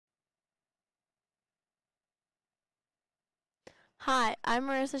Hi, I'm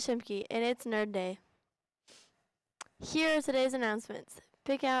Marissa Shimke, and it's Nerd Day. Here are today's announcements.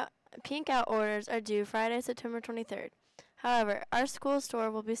 Pink Out orders are due Friday, September 23rd. However, our school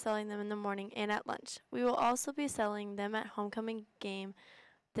store will be selling them in the morning and at lunch. We will also be selling them at homecoming game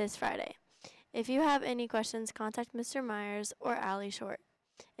this Friday. If you have any questions, contact Mr. Myers or Allie Short.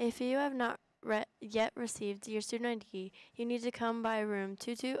 If you have not yet received your student ID, you need to come by room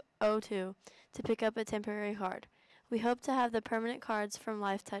 2202 to pick up a temporary card. We hope to have the permanent cards from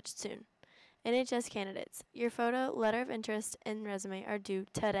Life Touch soon. NHS candidates, your photo, letter of interest, and resume are due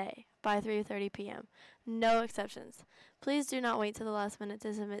today by 3:30 p.m. No exceptions. Please do not wait till the last minute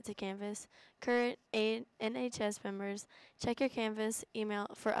to submit to Canvas. Current NHS members, check your Canvas email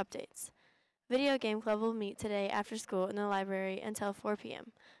for updates. Video Game Club will meet today after school in the library until 4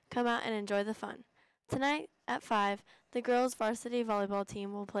 p.m. Come out and enjoy the fun. Tonight at 5, the girls' varsity volleyball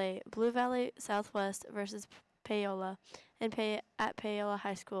team will play Blue Valley Southwest versus Paola at Paola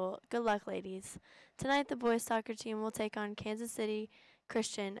High School. Good luck, ladies. Tonight, the boys' soccer team will take on Kansas City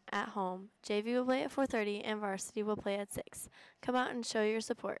Christian at home. JV will play at 4:30 and varsity will play at 6. Come out and show your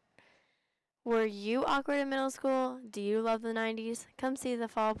support. Were you awkward in middle school? Do you love the 90s? Come see the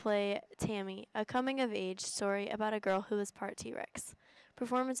fall play Tammy, a coming-of-age story about a girl who was part T-Rex.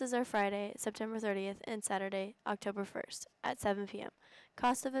 Performances are Friday, September 30th, and Saturday, October 1st, at 7 p.m.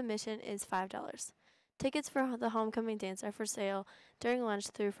 Cost of admission is $5. Tickets for the homecoming dance are for sale during lunch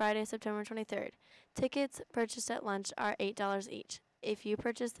through Friday, September 23rd. Tickets purchased at lunch are $8 each. If you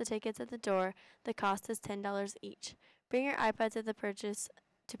purchase the tickets at the door, the cost is $10 each. Bring your iPad to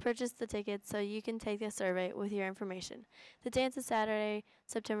purchase the tickets so you can take the survey with your information. The dance is Saturday,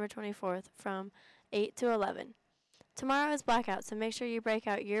 September 24th from 8 to 11. Tomorrow is blackout, so make sure you break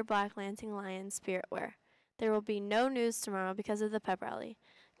out your Black Lansing Lions spirit wear. There will be no news tomorrow because of the pep rally.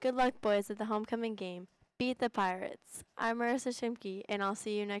 Good luck, boys, at the homecoming game. Beat the Pirates. I'm Marissa Shimke, and I'll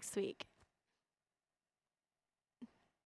see you next week.